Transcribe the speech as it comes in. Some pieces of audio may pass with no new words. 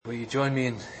Will you join me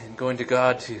in going to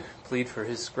God to plead for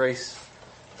His grace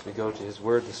as we go to His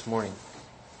Word this morning?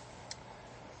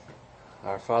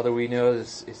 Our Father, we know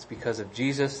it's because of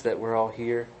Jesus that we're all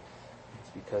here. It's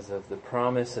because of the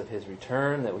promise of His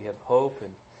return that we have hope,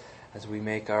 and as we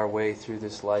make our way through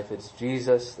this life, it's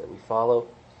Jesus that we follow.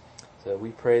 So we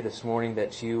pray this morning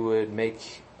that you would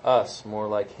make us more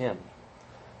like Him,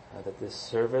 that this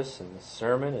service and the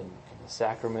sermon and the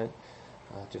sacrament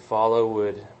to follow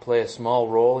would play a small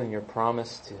role in your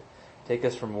promise to take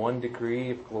us from one degree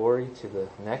of glory to the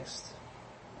next.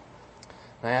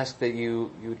 And I ask that you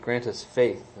would grant us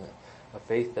faith, a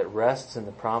faith that rests in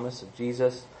the promise of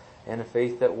Jesus, and a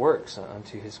faith that works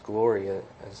unto His glory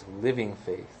as living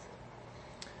faith.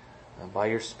 By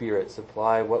your Spirit,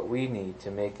 supply what we need to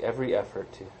make every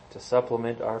effort to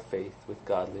supplement our faith with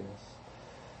godliness,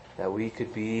 that we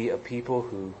could be a people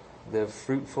who live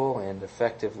fruitful and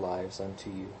effective lives unto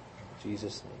you. In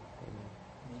Jesus' name,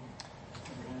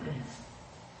 amen.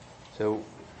 So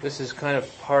this is kind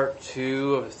of part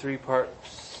 2 of a 3-part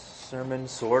sermon,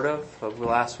 sort of.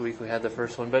 Last week we had the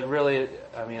first one, but really,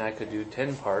 I could do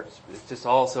 10 parts. It's just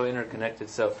all so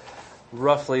interconnected. So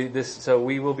roughly so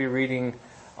we will be reading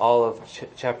all of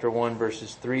chapter 1,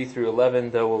 verses 3 through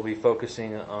 11, though we'll be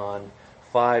focusing on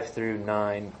 5 through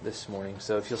 9 this morning.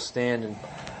 So if you'll stand, and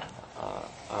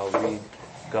I'll read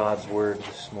God's Word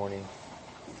this morning.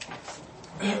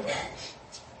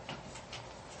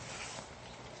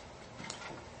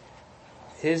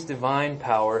 His divine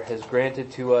power has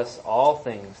granted to us all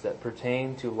things that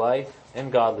pertain to life and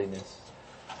godliness,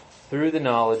 through the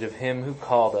knowledge of Him who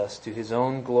called us to His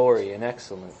own glory and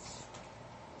excellence,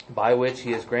 by which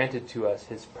He has granted to us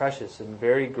His precious and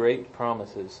very great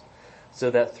promises,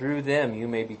 so that through them you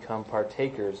may become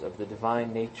partakers of the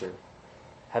divine nature,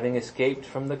 having escaped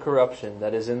from the corruption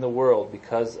that is in the world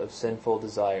because of sinful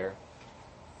desire.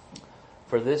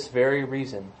 For this very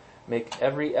reason, make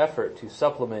every effort to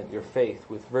supplement your faith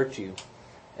with virtue,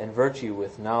 and virtue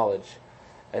with knowledge,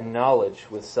 and knowledge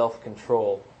with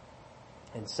self-control,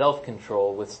 and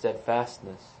self-control with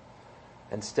steadfastness,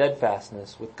 and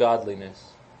steadfastness with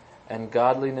godliness, and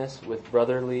godliness with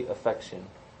brotherly affection,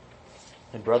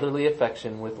 and brotherly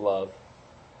affection with love.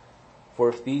 For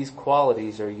if these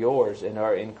qualities are yours and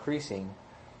are increasing,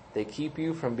 they keep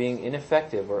you from being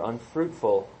ineffective or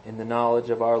unfruitful in the knowledge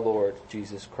of our Lord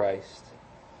Jesus Christ.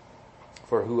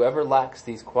 For whoever lacks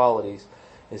these qualities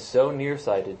is so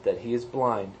nearsighted that he is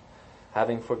blind,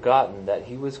 having forgotten that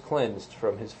he was cleansed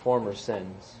from his former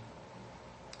sins.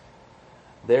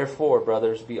 Therefore,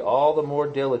 brothers, be all the more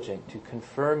diligent to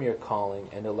confirm your calling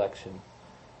and election.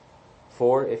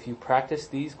 For if you practice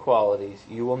these qualities,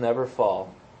 you will never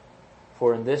fall.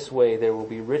 For in this way there will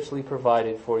be richly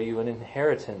provided for you an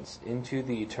inheritance into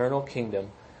the eternal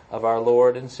kingdom of our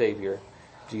Lord and Savior,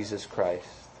 Jesus Christ.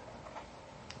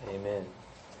 Amen.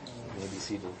 You may be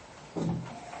seated.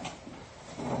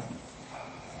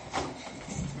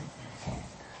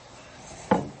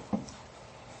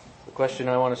 The question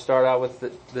I want to start out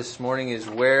with this morning is,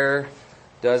 where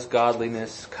does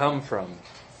godliness come from?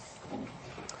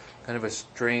 Kind of a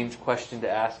strange question to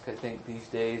ask, I think, these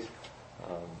days.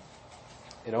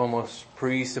 It almost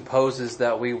presupposes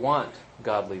that we want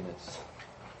godliness.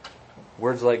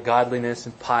 Words like godliness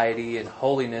and piety and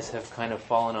holiness have kind of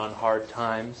fallen on hard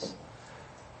times.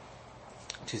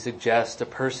 To suggest a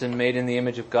person made in the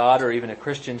image of God, or even a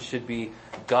Christian, should be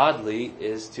godly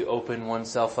is to open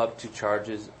oneself up to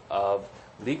charges of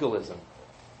legalism.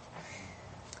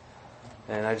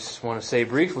 And I just want to say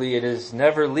briefly, it is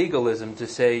never legalism to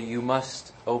say you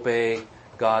must obey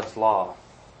God's law.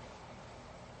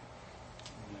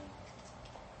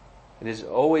 It is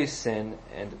always sin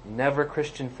and never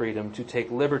Christian freedom to take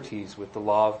liberties with the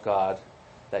law of God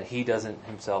that He doesn't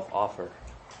Himself offer.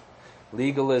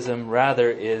 Legalism, rather,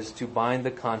 is to bind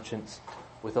the conscience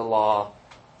with a law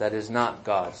that is not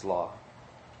God's law.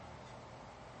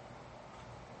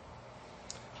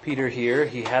 Peter here,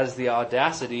 he has the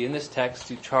audacity in this text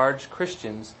to charge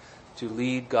Christians to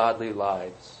lead godly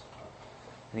lives.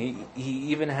 And he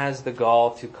even has the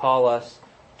gall to call us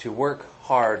to work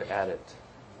hard at it,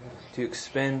 to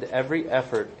expend every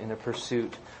effort in the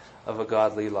pursuit of a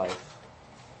godly life.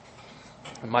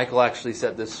 And Michael actually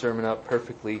set this sermon up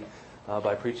perfectly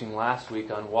by preaching last week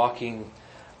on walking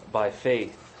by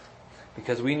faith.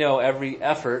 Because we know every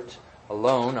effort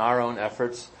alone, our own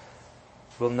efforts,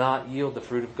 will not yield the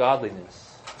fruit of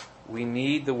godliness. We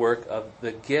need the work of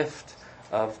the gift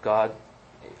of God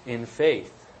in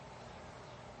faith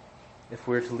if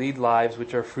we're to lead lives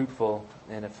which are fruitful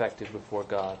and effective before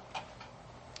God.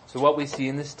 So what we see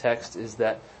in this text is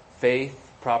that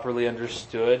faith, properly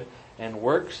understood, and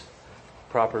works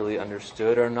properly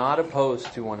understood, are not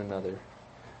opposed to one another.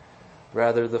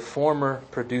 Rather, the former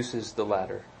produces the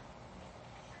latter.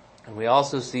 And we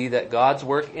also see that God's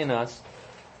work in us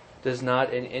does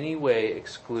not in any way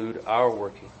exclude our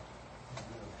working.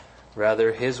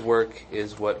 Rather, His work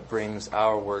is what brings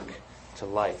our work to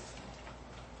life.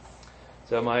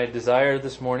 So my desire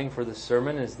this morning for this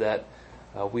sermon is that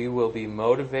we will be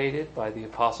motivated by the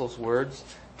Apostles' words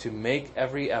to make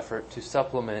every effort to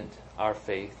supplement our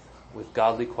faith with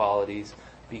godly qualities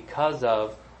because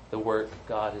of the work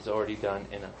God has already done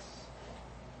in us.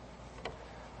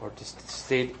 Or to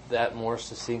state that more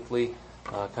succinctly,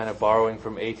 kind of borrowing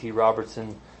from A.T.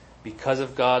 Robertson, because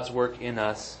of God's work in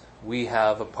us, we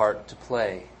have a part to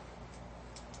play.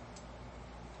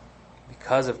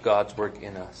 Because of God's work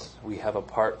in us, we have a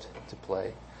part to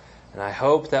play. And I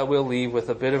hope that we'll leave with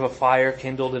a bit of a fire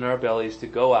kindled in our bellies to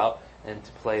go out and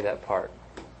to play that part.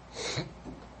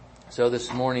 So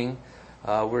this morning,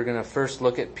 we're going to first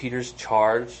look at Peter's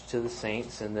charge to the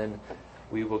saints, and then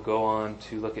we will go on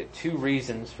to look at two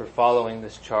reasons for following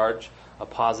this charge, a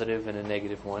positive and a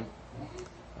negative one.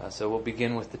 So we'll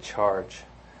begin with the charge.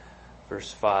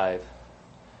 Verse 5.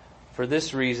 For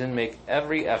this reason, make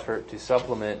every effort to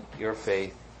supplement your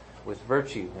faith with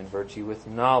virtue, and virtue with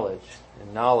knowledge,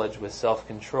 and knowledge with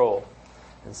self-control,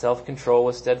 and self-control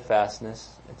with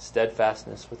steadfastness, and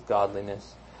steadfastness with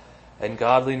godliness, and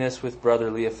godliness with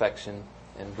brotherly affection,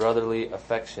 and brotherly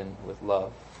affection with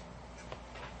love.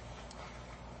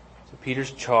 So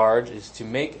Peter's charge is to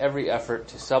make every effort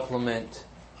to supplement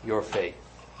your faith.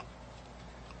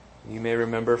 You may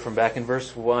remember from back in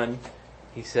verse 1,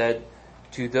 he said,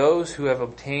 to those who have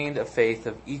obtained a faith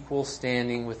of equal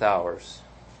standing with ours.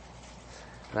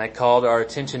 And I called our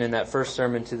attention in that first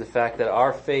sermon to the fact that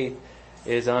our faith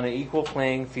is on an equal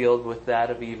playing field with that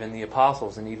of even the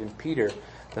apostles, and even Peter,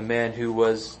 the man who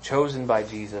was chosen by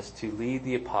Jesus to lead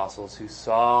the apostles, who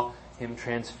saw him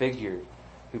transfigured,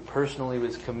 who personally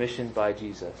was commissioned by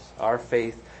Jesus. Our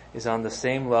faith is on the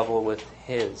same level with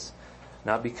his,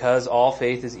 not because all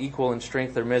faith is equal in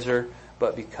strength or measure,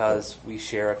 but because we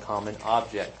share a common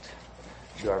object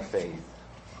to our faith,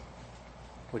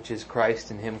 which is Christ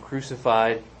and Him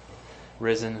crucified,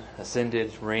 risen,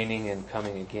 ascended, reigning, and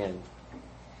coming again.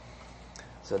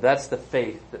 So that's the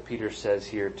faith that Peter says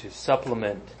here, to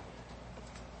supplement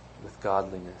with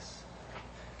godliness.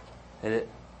 And it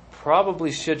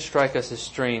probably should strike us as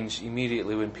strange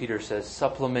immediately when Peter says,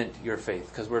 supplement your faith,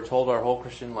 because we're told our whole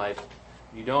Christian life,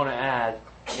 you don't add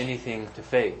anything to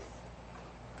faith.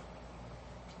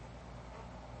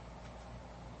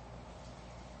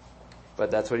 But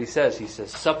that's what he says. He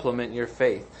says, supplement your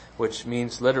faith, which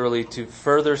means literally to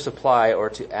further supply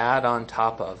or to add on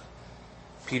top of.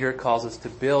 Peter calls us to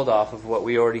build off of what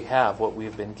we already have, what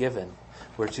we've been given.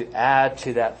 We're to add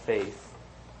to that faith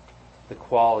the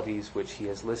qualities which he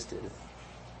has listed.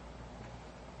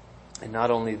 And not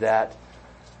only that,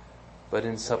 but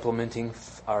in supplementing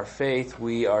our faith,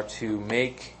 we are to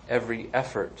make every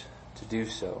effort to do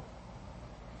so.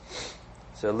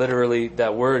 So literally,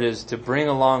 that word is to bring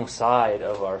alongside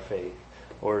of our faith,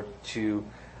 or to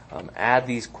add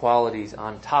these qualities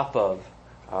on top of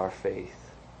our faith.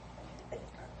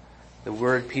 The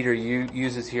word Peter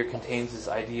uses here contains this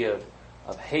idea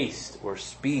of haste or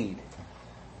speed.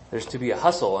 There's to be a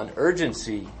hustle, an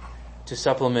urgency to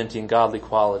supplementing godly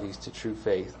qualities to true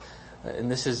faith.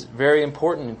 And this is very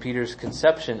important in Peter's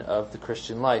conception of the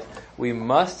Christian life. We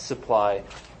must supply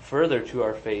further to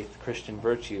our faith Christian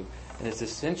virtue. And it's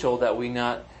essential that we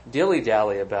not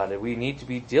dilly-dally about it. We need to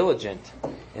be diligent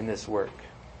in this work.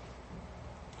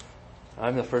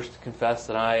 I'm the first to confess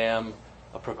that I am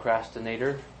a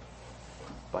procrastinator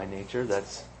by nature.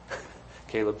 That's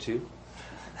Caleb too.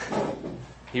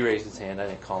 He raised his hand. I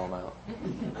didn't call him out.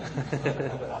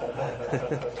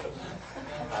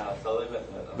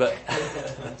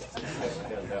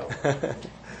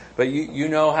 But you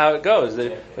know how it goes.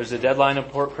 There's a deadline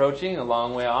approaching a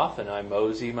long way off, and I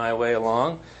mosey my way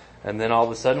along. And then all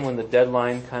of a sudden, when the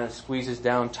deadline kind of squeezes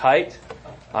down tight,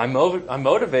 I'm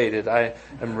motivated. I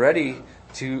am ready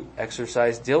to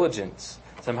exercise diligence.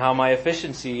 Somehow my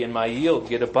efficiency and my yield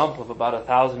get a bump of about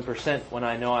 1,000% when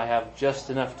I know I have just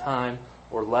enough time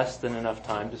or less than enough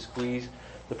time to squeeze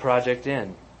the project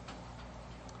in.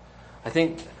 I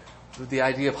think the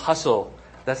idea of hustle,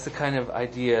 that's the kind of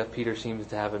idea Peter seems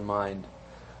to have in mind.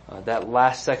 That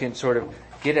last second sort of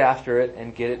get after it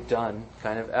and get it done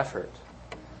kind of effort.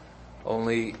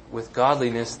 Only with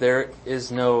godliness there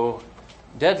is no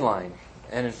deadline.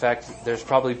 And in fact, there's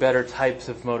probably better types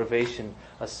of motivation,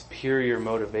 a superior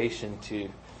motivation to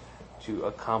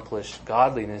accomplish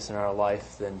godliness in our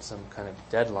life than some kind of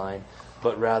deadline.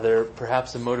 but rather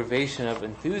perhaps a motivation of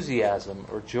enthusiasm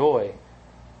or joy.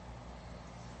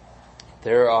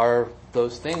 There are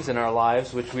those things in our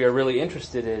lives which we are really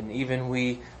interested in, even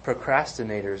we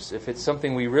procrastinators. If it's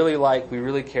something we really like, we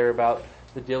really care about,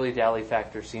 the dilly-dally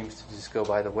factor seems to just go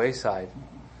by the wayside.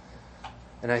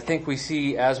 And I think we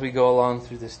see as we go along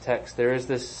through this text, there is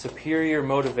this superior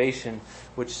motivation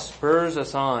which spurs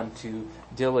us on to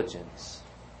diligence.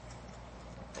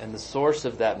 And the source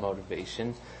of that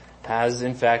motivation has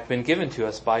in fact been given to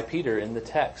us by Peter in the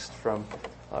text from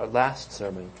our last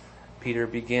sermon. Peter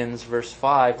begins verse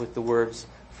 5 with the words,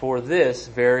 "For this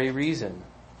very reason."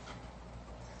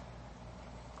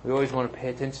 We always want to pay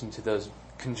attention to those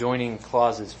conjoining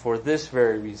clauses. For this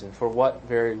very reason. For what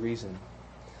very reason?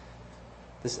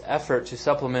 This effort to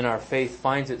supplement our faith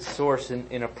finds its source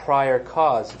in a prior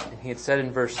cause. And he had said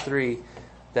in verse 3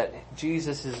 that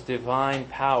Jesus' divine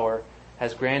power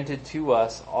has granted to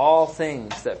us all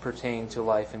things that pertain to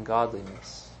life and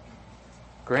godliness.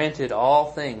 Granted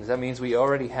all things. That means we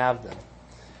already have them.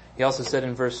 He also said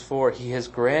in verse 4, he has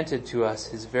granted to us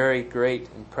his very great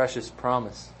and precious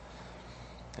promise.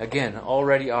 Again,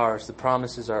 already ours. The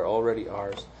promises are already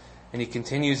ours. And he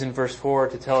continues in verse 4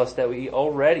 to tell us that we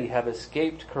already have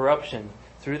escaped corruption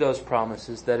through those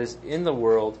promises that is in the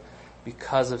world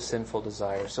because of sinful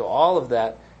desire. So all of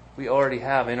that we already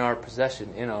have in our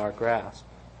possession, in our grasp.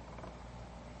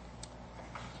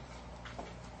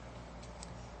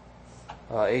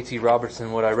 A.T.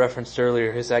 Robertson, what I referenced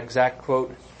earlier, his exact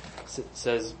quote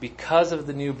says, "Because of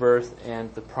the new birth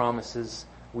and the promises,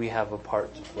 we have a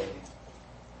part to play."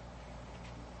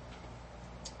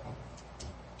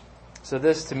 So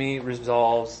this, to me,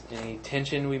 resolves any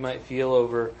tension we might feel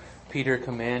over Peter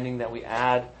commanding that we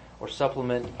add or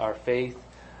supplement our faith,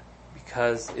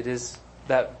 because it is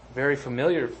that very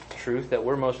familiar truth that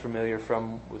we're most familiar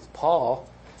from with Paul.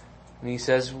 And he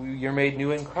says, you're made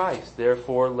new in Christ,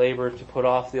 therefore labor to put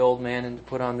off the old man and to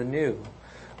put on the new.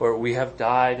 Or we have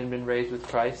died and been raised with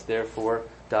Christ, therefore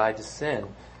die to sin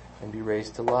and be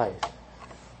raised to life.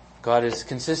 God is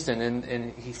consistent,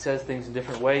 and he says things in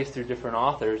different ways through different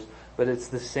authors, but it's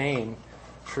the same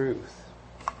truth.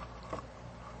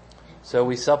 So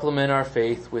we supplement our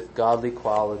faith with godly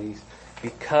qualities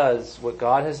because what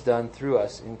God has done through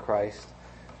us in Christ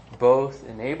both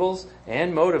enables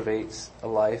and motivates a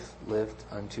life lived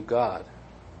unto God.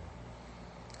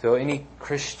 So any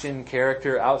Christian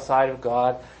character outside of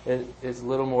God is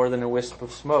little more than a wisp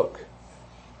of smoke.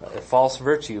 A false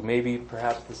virtue, maybe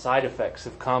perhaps the side effects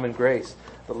of common grace,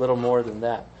 but little more than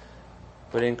that.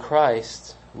 But in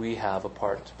Christ, we have a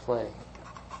part to play.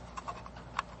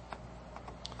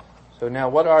 So now,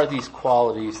 what are these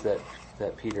qualities that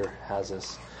Peter has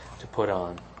us to put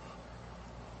on?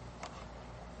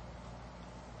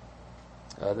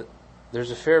 There's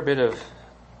a fair bit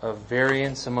of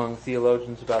variance among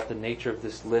theologians about the nature of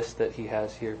this list that he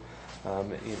has here.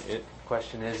 The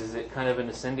question is it kind of an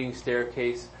ascending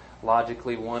staircase,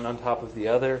 logically one on top of the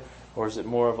other, or is it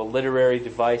more of a literary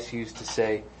device used to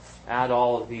say, add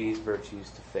all of these virtues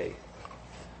to faith?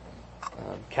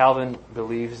 Calvin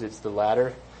believes it's the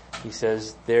latter. He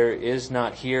says, there is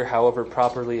not here, however,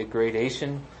 properly a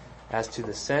gradation as to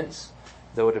the sense,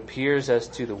 though it appears as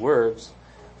to the words,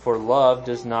 for love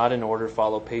does not in order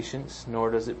follow patience,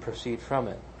 nor does it proceed from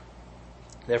it.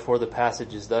 Therefore the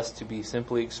passage is thus to be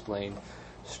simply explained,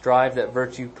 strive that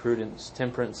virtue, prudence,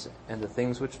 temperance, and the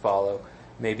things which follow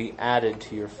may be added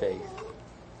to your faith.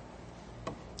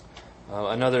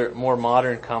 Another more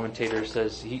modern commentator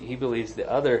says he believes the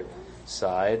other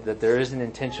side, that there is an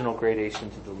intentional gradation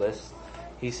to the list.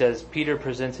 He says Peter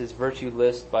presents his virtue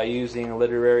list by using a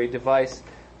literary device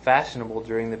fashionable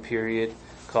during the period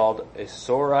called a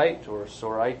sorite or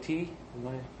sorite.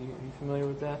 Are you familiar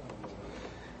with that?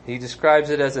 He describes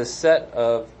it as a set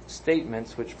of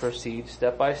statements which proceed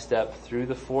step by step through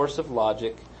the force of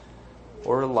logic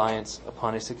or reliance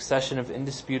upon a succession of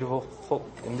indisputable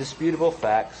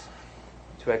facts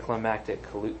to a climactic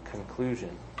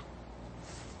conclusion.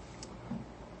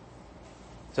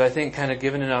 So I think kind of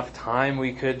given enough time,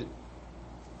 we could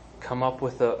come up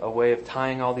with a way of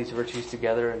tying all these virtues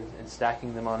together and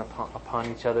stacking them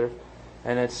upon each other.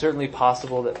 And it's certainly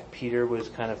possible that Peter was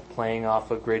kind of playing off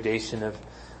a gradation of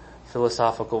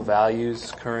philosophical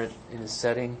values current in his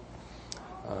setting.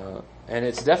 And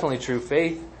it's definitely true.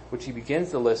 Faith, which he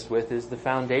begins the list with, is the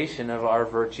foundation of our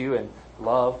virtue, and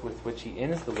love, with which he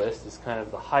ends the list, is kind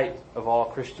of the height of all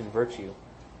Christian virtue.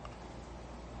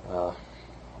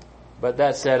 But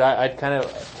that said, I'd kind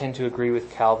of tend to agree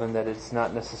with Calvin that it's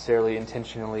not necessarily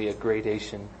intentionally a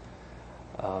gradation.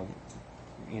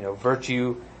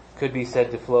 Virtue could be said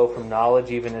to flow from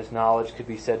knowledge, even as knowledge could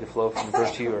be said to flow from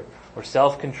virtue, or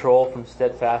self-control from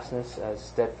steadfastness, as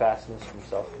steadfastness from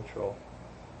self-control.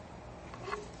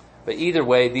 But either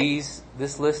way,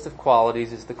 this list of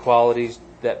qualities is the qualities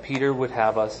that Peter would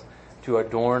have us to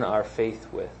adorn our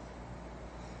faith with.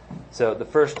 So the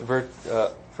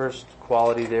first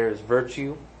quality there is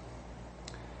virtue,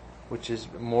 which is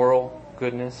moral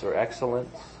goodness or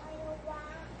excellence.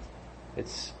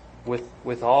 It's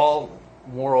with all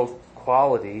moral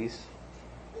qualities,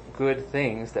 good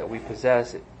things that we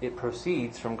possess, it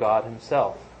proceeds from God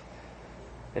himself.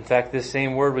 In fact, this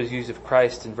same word was used of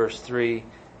Christ in verse 3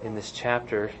 in this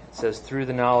chapter. It says, through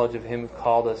the knowledge of him who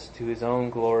called us to his own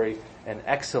glory and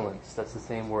excellence. That's the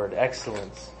same word,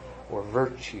 excellence or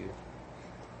virtue.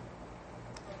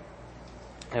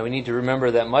 And we need to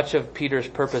remember that much of Peter's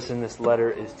purpose in this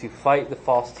letter is to fight the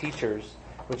false teachers,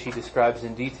 which he describes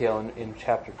in detail in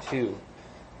chapter 2.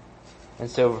 And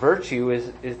so virtue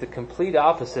is the complete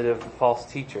opposite of the false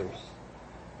teachers,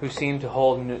 who seem to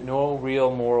hold no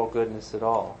real moral goodness at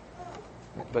all.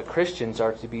 But Christians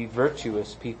are to be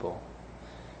virtuous people.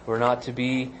 We're not to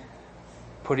be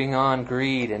putting on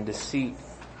greed and deceit,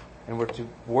 and we're to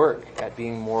work at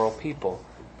being moral people.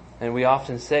 And we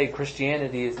often say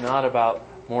Christianity is not about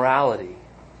morality,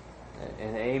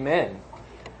 and amen.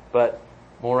 But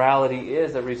morality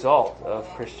is a result of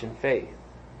Christian faith.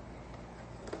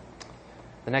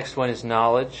 The next one is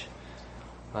knowledge.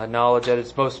 Knowledge at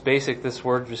its most basic, this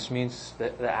word just means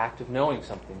the act of knowing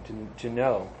something, to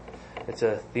know. It's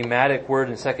a thematic word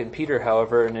in 2 Peter,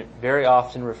 however, and it very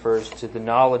often refers to the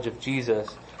knowledge of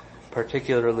Jesus,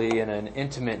 particularly in an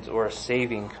intimate or a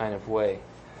saving kind of way.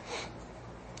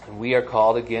 And we are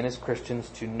called, again, as Christians,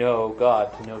 to know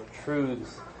God, to know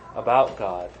truths about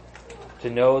God,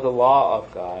 to know the law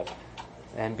of God,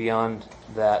 and beyond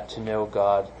that, to know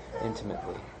God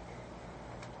intimately.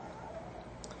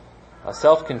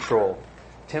 Self-control,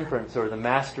 temperance, or the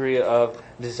mastery of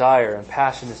desire and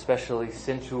passion, especially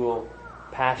sensual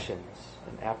passions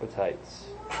and appetites,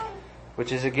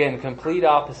 which is, again, complete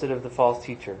opposite of the false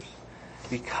teachers.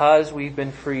 Because we've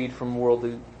been freed from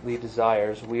worldly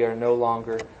desires, we are no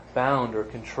longer bound or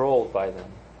controlled by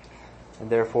them. And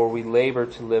therefore we labor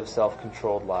to live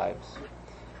self-controlled lives,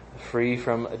 free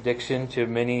from addiction to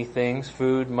many things: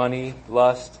 food, money,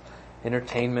 lust,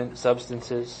 entertainment,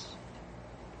 substances.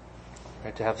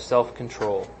 Right, to have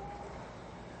self-control.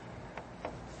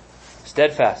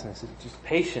 Steadfastness is just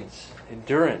patience,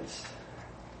 endurance.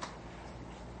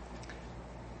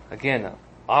 Again,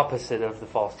 opposite of the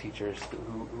false teachers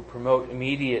who promote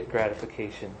immediate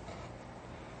gratification.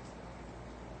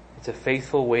 It's a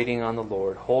faithful waiting on the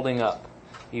Lord, holding up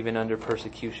even under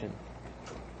persecution.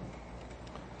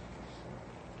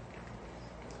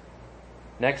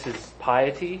 Next is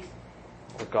piety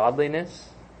or godliness.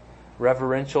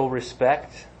 Reverential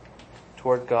respect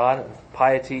toward God.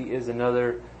 Piety is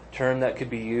another term that could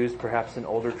be used perhaps in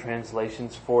older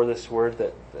translations for this word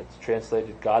that's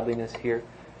translated godliness here.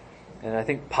 And I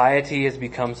think piety has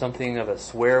become something of a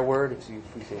swear word. If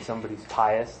we say somebody's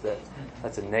pious,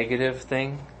 that's a negative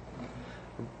thing.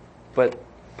 But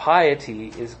piety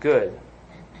is good.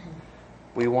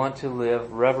 We want to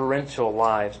live reverential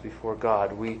lives before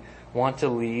God. We want to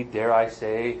lead, dare I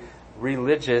say,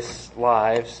 religious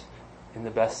lives in the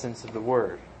best sense of the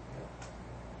word.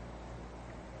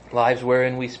 Lives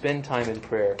wherein we spend time in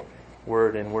prayer,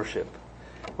 word, and worship.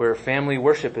 Where family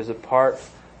worship is a part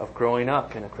of growing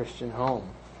up in a Christian home.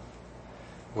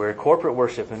 Where corporate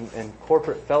worship and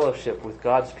corporate fellowship with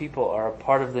God's people are a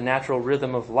part of the natural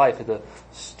rhythm of life, the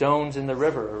stones in the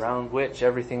river around which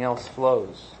everything else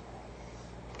flows.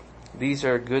 These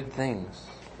are good things.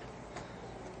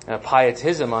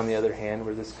 Pietism, on the other hand,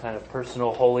 where this kind of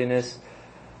personal holiness,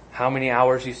 how many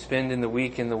hours you spend in the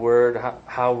week in the Word,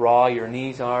 how raw your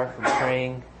knees are from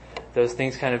praying, those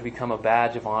things kind of become a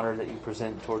badge of honor that you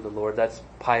present toward the Lord. That's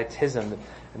pietism,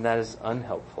 and that is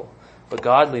unhelpful. But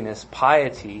godliness,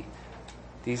 piety,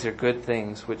 these are good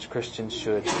things which Christians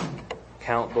should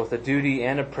count both a duty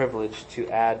and a privilege to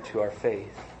add to our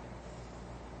faith.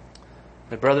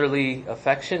 The brotherly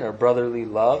affection or brotherly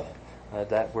love,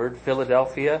 that word,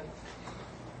 Philadelphia,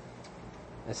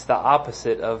 it's the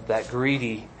opposite of that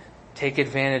greedy, take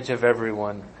advantage of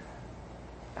everyone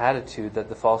attitude that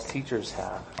the false teachers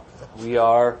have. We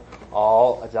are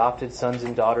all adopted sons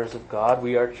and daughters of God.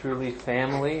 We are truly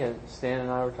family. And Stan and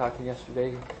I were talking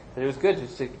yesterday that it was good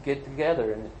just to get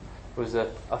together, and it was a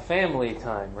family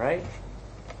time, right?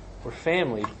 We're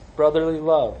family, brotherly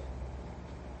love.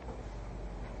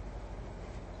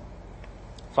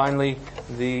 Finally,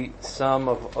 the sum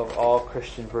of all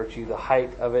Christian virtue, the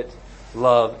height of it,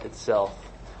 love itself.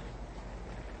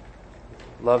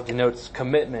 Love denotes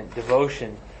commitment,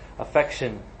 devotion,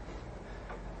 affection,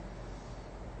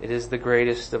 It is the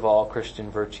greatest of all Christian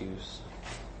virtues.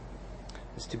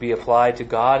 It's to be applied to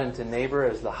God and to neighbor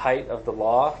as the height of the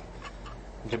law,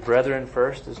 and to brethren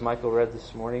first, as Michael read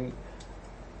this morning,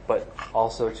 but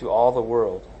also to all the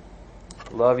world.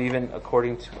 Love, even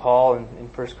according to Paul in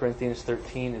 1 Corinthians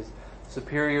 13, is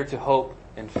superior to hope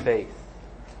and faith.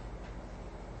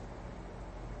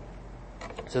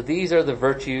 So these are the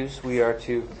virtues we are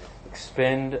to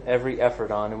expend every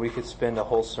effort on, and we could spend a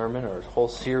whole sermon or a whole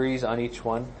series on each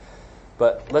one.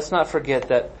 But let's not forget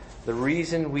that the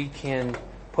reason we can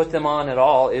put them on at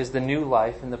all is the new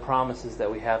life and the promises that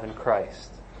we have in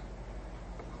Christ.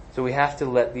 So we have to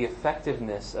let the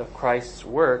effectiveness of Christ's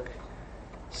work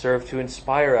serve to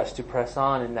inspire us to press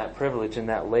on in that privilege and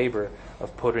that labor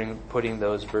of putting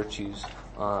those virtues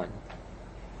on.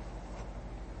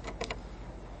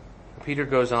 Peter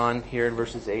goes on here in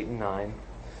verses 8 and 9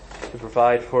 to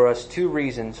provide for us two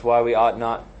reasons why we ought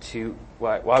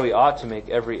to make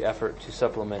every effort to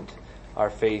supplement our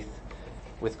faith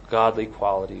with godly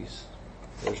qualities.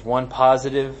 There's one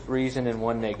positive reason and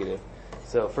one negative.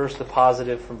 So first the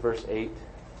positive from verse 8.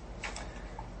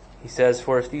 He says,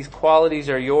 "For if these qualities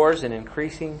are yours and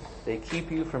increasing, they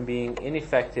keep you from being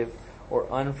ineffective or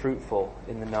unfruitful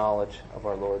in the knowledge of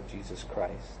our Lord Jesus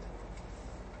Christ."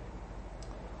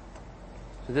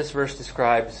 So this verse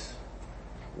describes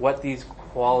what these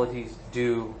qualities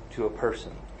do to a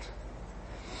person.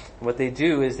 And what they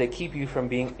do is they keep you from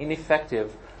being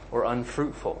ineffective or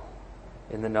unfruitful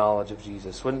in the knowledge of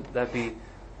Jesus. Wouldn't that be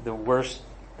the worst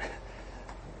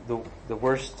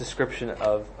description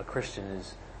of a Christian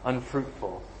is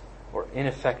unfruitful or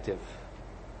ineffective,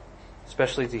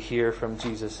 especially to hear from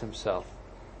Jesus himself.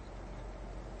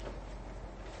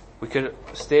 We could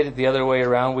state it the other way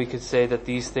around. We could say that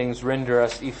these things render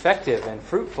us effective and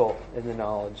fruitful in the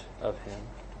knowledge of him.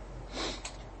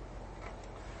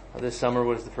 This summer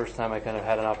was the first time I kind of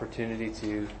had an opportunity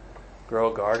to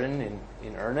grow a garden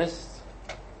in earnest.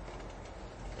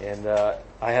 And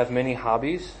I have many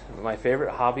hobbies. My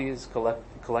favorite hobby is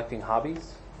collecting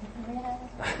hobbies.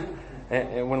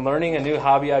 And when learning a new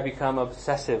hobby, I become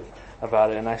obsessive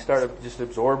about it, and I start just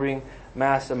absorbing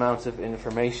mass amounts of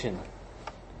information.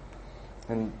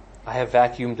 And I have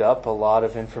vacuumed up a lot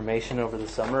of information over the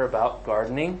summer about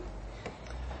gardening.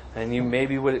 And you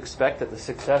maybe would expect that the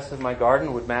success of my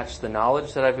garden would match the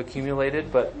knowledge that I've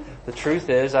accumulated, but the truth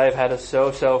is I've had a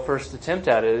so-so first attempt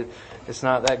at it. It's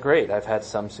not that great. I've had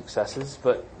some successes,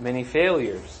 but many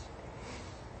failures.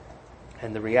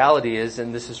 And the reality is,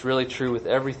 and this is really true with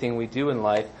everything we do in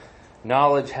life,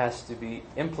 knowledge has to be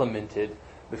implemented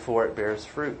before it bears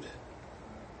fruit.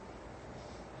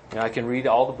 I can read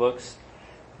all the books,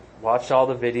 watch all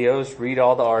the videos, read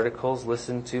all the articles,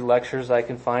 listen to lectures I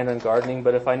can find on gardening,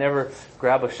 but if I never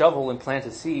grab a shovel and plant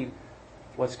a seed,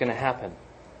 what's going to happen?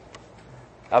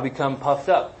 I'll become puffed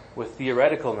up with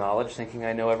theoretical knowledge, thinking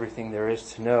I know everything there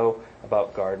is to know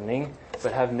about gardening,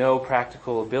 but have no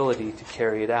practical ability to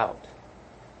carry it out.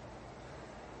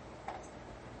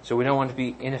 So we don't want to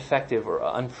be ineffective or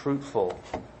unfruitful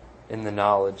in the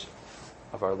knowledge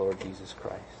of our Lord Jesus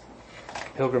Christ.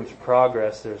 Pilgrim's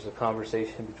Progress, there's a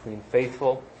conversation between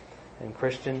faithful and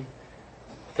Christian.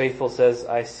 Faithful says,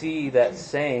 "I see that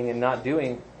saying and not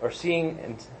doing, or saying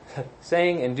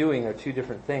and doing are two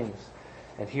different things,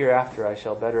 and hereafter I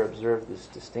shall better observe this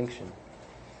distinction."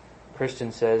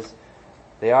 Christian says,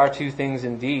 "They are two things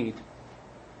indeed,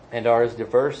 and are as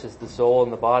diverse as the soul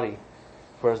and the body.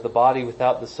 For as the body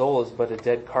without the soul is but a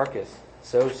dead carcass,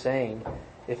 so saying,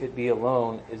 if it be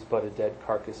alone, is but a dead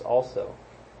carcass also.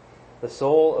 The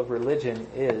soul of religion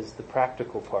is the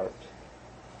practical part.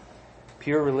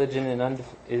 Pure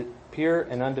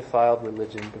and undefiled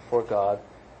religion before God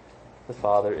the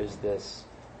Father is this,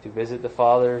 to visit the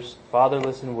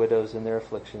fatherless and widows in their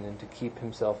affliction, and to keep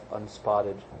himself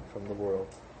unspotted from the world."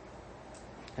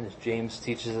 And as James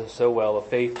teaches us so well, a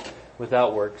faith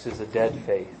without works is a dead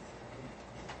faith.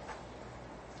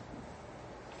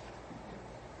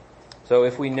 So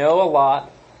if we know a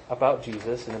lot about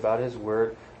Jesus and about his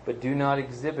word, but do not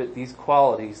exhibit these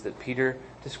qualities that Peter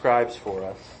describes for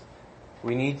us,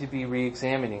 we need to be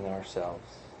re-examining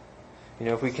ourselves.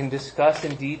 If we can discuss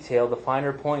in detail the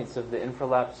finer points of the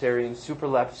infralapsarian,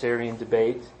 supralapsarian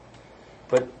debate,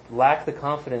 but lack the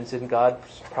confidence in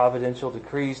God's providential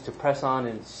decrees to press on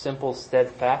in simple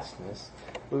steadfastness,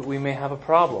 we may have a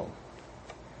problem.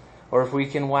 Or if we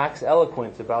can wax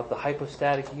eloquent about the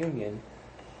hypostatic union,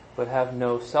 but have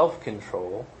no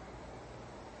self-control,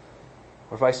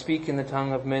 or if I speak in the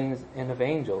tongue of men and of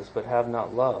angels, but have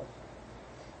not love,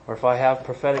 or if I have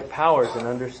prophetic powers and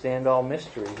understand all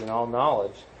mysteries and all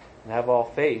knowledge, and have all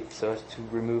faith so as to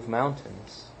remove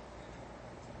mountains,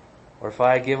 Or if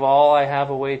I give all I have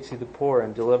away to the poor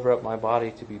and deliver up my body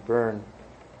to be burned,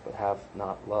 but have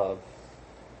not love,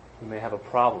 you may have a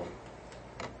problem.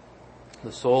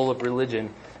 The soul of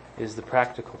religion is the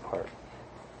practical part.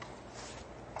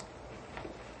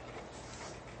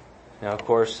 Now, of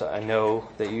course, I know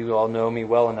that you all know me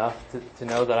well enough to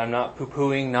know that I'm not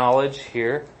poo-pooing knowledge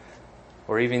here,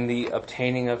 or even the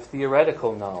obtaining of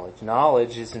theoretical knowledge.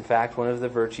 Knowledge is, in fact, one of the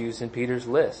virtues in Peter's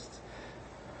list.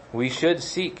 We should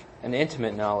seek an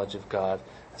intimate knowledge of God.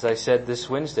 As I said this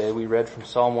Wednesday, we read from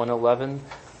Psalm 111,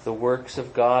 the works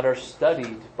of God are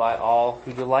studied by all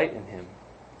who delight in Him.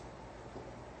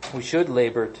 We should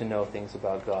labor to know things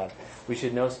about God. We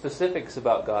should know specifics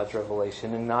about God's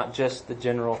revelation and not just the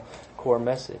general core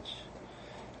message.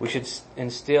 We should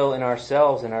instill in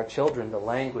ourselves and our children the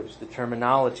language, the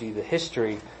terminology, the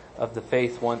history of the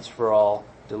faith once for all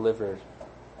delivered.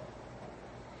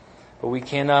 But we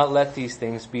cannot let these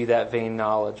things be that vain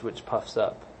knowledge which puffs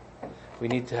up. We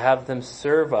need to have them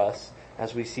serve us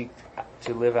as we seek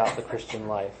to live out the Christian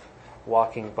life,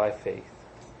 walking by faith.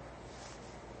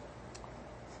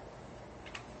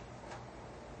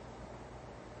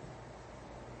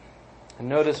 And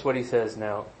notice what he says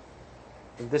now.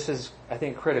 This is, I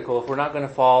think, critical if we're not going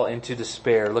to fall into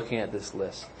despair looking at this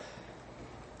list.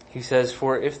 He says,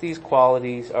 for if these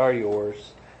qualities are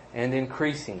yours and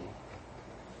increasing,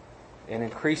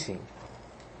 an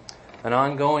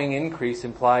ongoing increase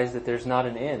implies that there's not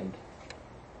an end.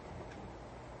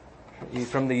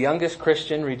 From the youngest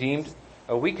Christian redeemed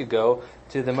a week ago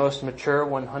to the most mature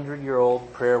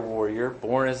 100-year-old prayer warrior,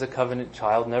 born as a covenant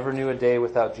child, never knew a day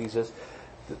without Jesus,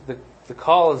 the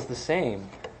call is the same.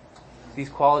 These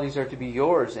qualities are to be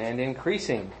yours and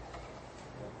increasing.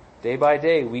 Day by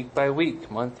day, week by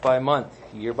week, month by month,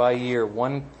 year by year,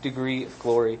 one degree of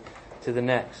glory to the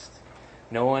next.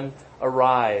 No one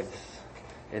arrives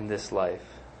in this life.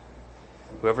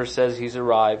 Whoever says he's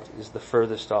arrived is the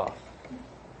furthest off.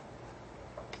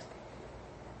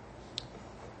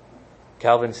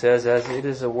 Calvin says, as it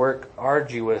is a work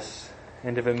arduous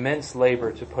and of immense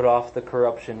labor to put off the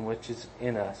corruption which is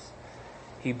in us,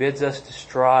 he bids us to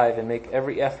strive and make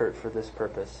every effort for this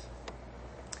purpose.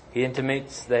 He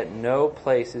intimates that no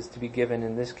place is to be given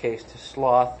in this case to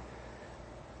sloth,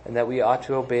 and that we ought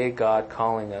to obey God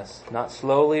calling us, not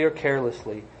slowly or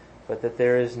carelessly, but that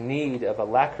there is need of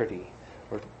alacrity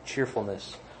or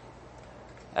cheerfulness,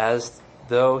 as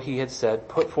though he had said,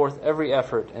 put forth every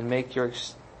effort and make your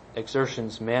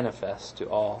exertions manifest to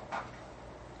all.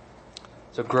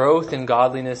 So growth in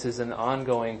godliness is an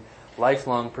ongoing,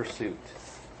 lifelong pursuit.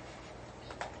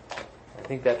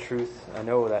 I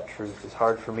know that truth is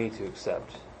hard for me to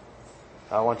accept.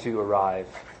 I want to arrive.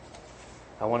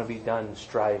 I want to be done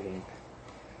striving.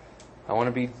 I want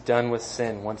to be done with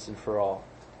sin once and for all.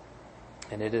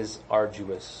 And it is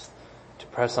arduous to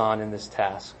press on in this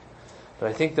task. But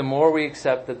I think the more we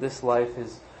accept that this life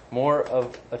is more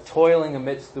of a toiling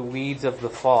amidst the weeds of the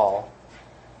fall,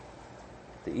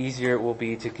 the easier it will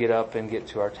be to get up and get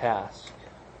to our task.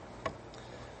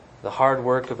 The hard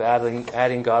work of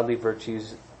adding godly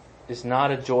virtues is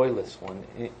not a joyless one.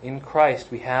 In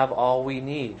Christ we have all we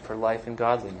need for life and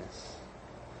godliness.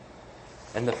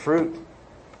 And the fruit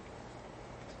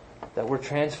that we're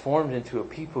transformed into a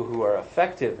people who are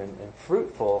effective and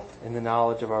fruitful in the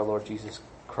knowledge of our Lord Jesus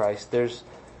Christ. There's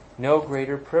no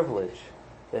greater privilege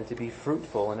than to be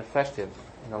fruitful and effective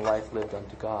in a life lived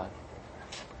unto God.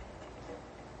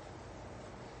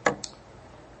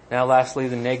 Now lastly,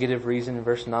 the negative reason in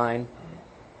verse 9.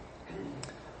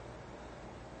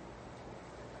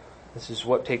 This is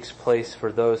what takes place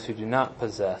for those who do not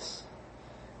possess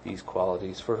these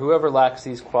qualities. For whoever lacks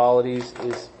these qualities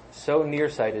is so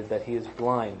nearsighted that he is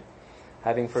blind,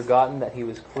 having forgotten that he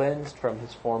was cleansed from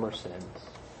his former sins.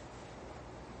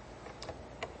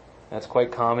 That's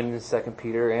quite common in 2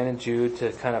 Peter and in Jude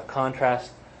to kind of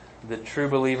contrast the true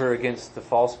believer against the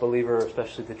false believer,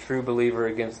 especially the true believer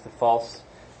against the false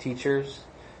teachers.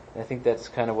 And I think that's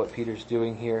kind of what Peter's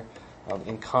doing here.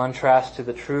 In contrast to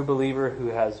the true believer who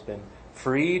has been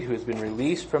freed, who has been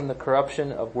released from the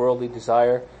corruption of worldly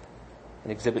desire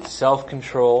and exhibits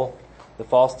self-control, the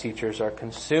false teachers are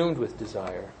consumed with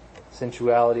desire,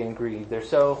 sensuality, and greed. They're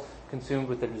so consumed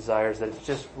with their desires that it's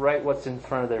just right what's in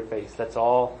front of their face. That's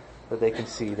all that they can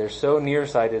see. They're so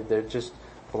nearsighted, they're just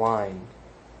blind.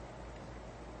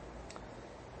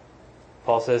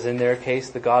 Paul says in their case,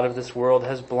 the God of this world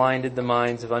has blinded the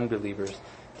minds of unbelievers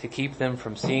to keep them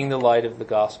from seeing the light of the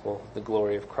gospel, the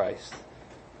glory of Christ,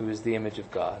 who is the image of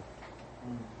God.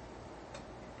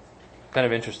 Kind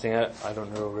of interesting. I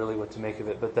don't know really what to make of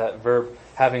it, but that verb,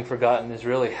 having forgotten, is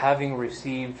really having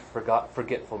received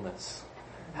forgetfulness.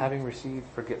 having received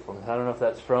forgetfulness. I don't know if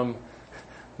that's from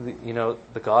the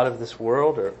God of this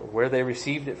world or where they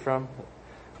received it from.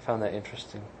 I found that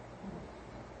interesting.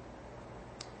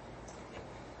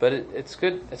 But it's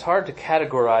good. It's hard to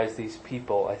categorize these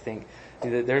people, I think.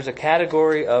 There's a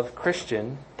category of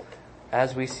Christian,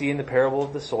 as we see in the parable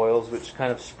of the soils, which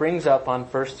kind of springs up on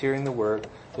first hearing the word,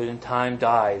 but in time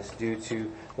dies due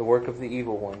to the work of the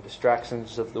evil one,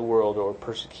 distractions of the world, or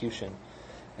persecution.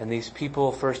 And these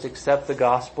people first accept the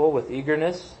gospel with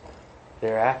eagerness.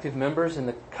 They're active members in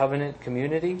the covenant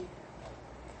community.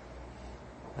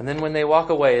 And then when they walk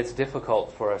away, it's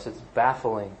difficult for us. It's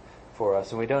baffling for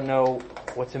us. And we don't know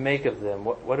what to make of them.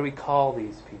 What do we call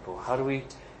these people? How do we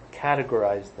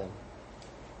categorize them?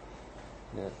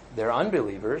 They're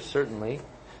unbelievers, certainly.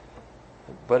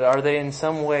 But are they in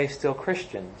some way still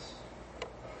Christians?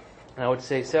 And I would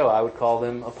say so. I would call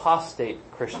them apostate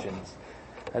Christians.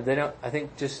 I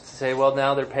think just to say, well,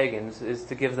 now they're pagans is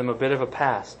to give them a bit of a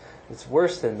pass. It's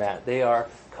worse than that. They are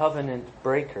covenant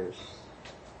breakers.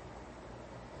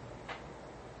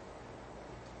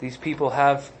 These people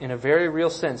have, in a very real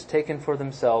sense, taken for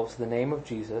themselves the name of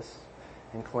Jesus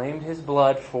and claimed his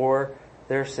blood for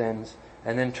their sins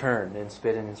and then turned and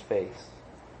spit in his face.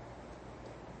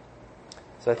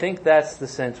 So I think that's the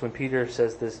sense when Peter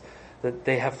says this, that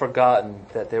they have forgotten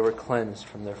that they were cleansed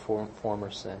from their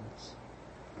former sins.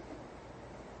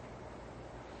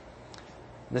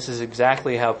 This is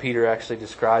exactly how Peter actually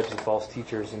describes the false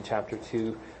teachers in chapter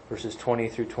 2, verses 20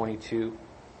 through 22.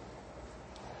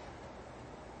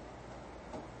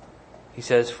 He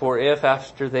says, "For if,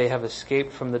 after they have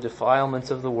escaped from the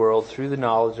defilements of the world through the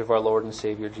knowledge of our Lord and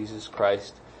Savior Jesus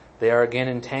Christ, they are again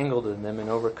entangled in them and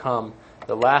overcome,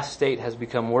 the last state has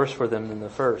become worse for them than the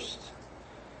first.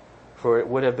 For it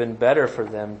would have been better for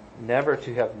them never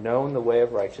to have known the way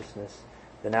of righteousness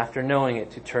than after knowing it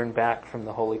to turn back from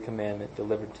the holy commandment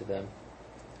delivered to them.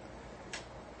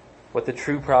 What the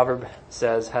true proverb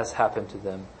says has happened to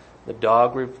them. The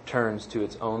dog returns to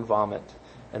its own vomit,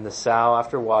 and the sow,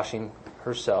 after washing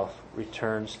herself,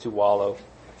 returns to wallow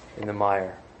in the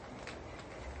mire."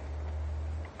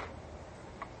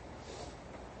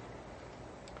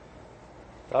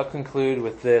 I'll conclude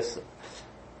with this.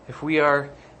 If we are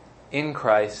in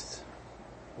Christ,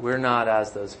 we're not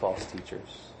as those false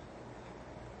teachers.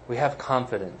 We have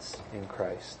confidence in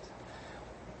Christ.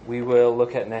 We will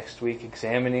look at next week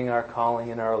examining our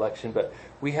calling and our election, but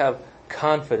we have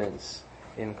confidence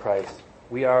in Christ.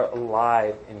 We are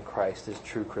alive in Christ as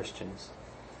true Christians.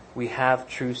 We have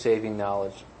true saving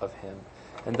knowledge of him.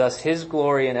 And thus his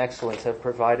glory and excellence have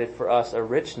provided for us a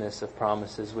richness of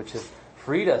promises which have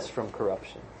freed us from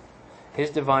corruption. His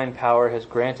divine power has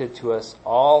granted to us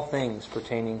all things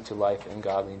pertaining to life and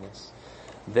godliness.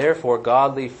 Therefore,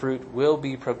 godly fruit will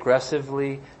be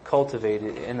progressively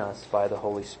cultivated in us by the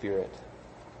Holy Spirit.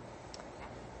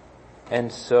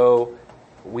 And so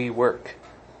we work.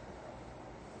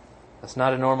 That's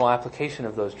not a normal application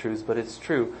of those truths, but it's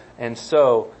true. And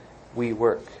so we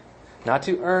work. Not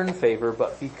to earn favor,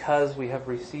 but because we have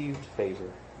received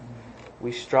favor.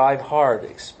 We strive hard,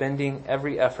 expending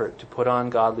every effort to put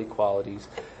on godly qualities,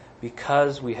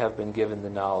 because we have been given the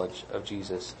knowledge of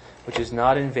Jesus, which is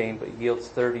not in vain, but yields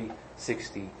 30,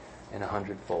 60, and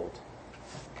 100-fold.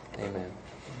 Amen.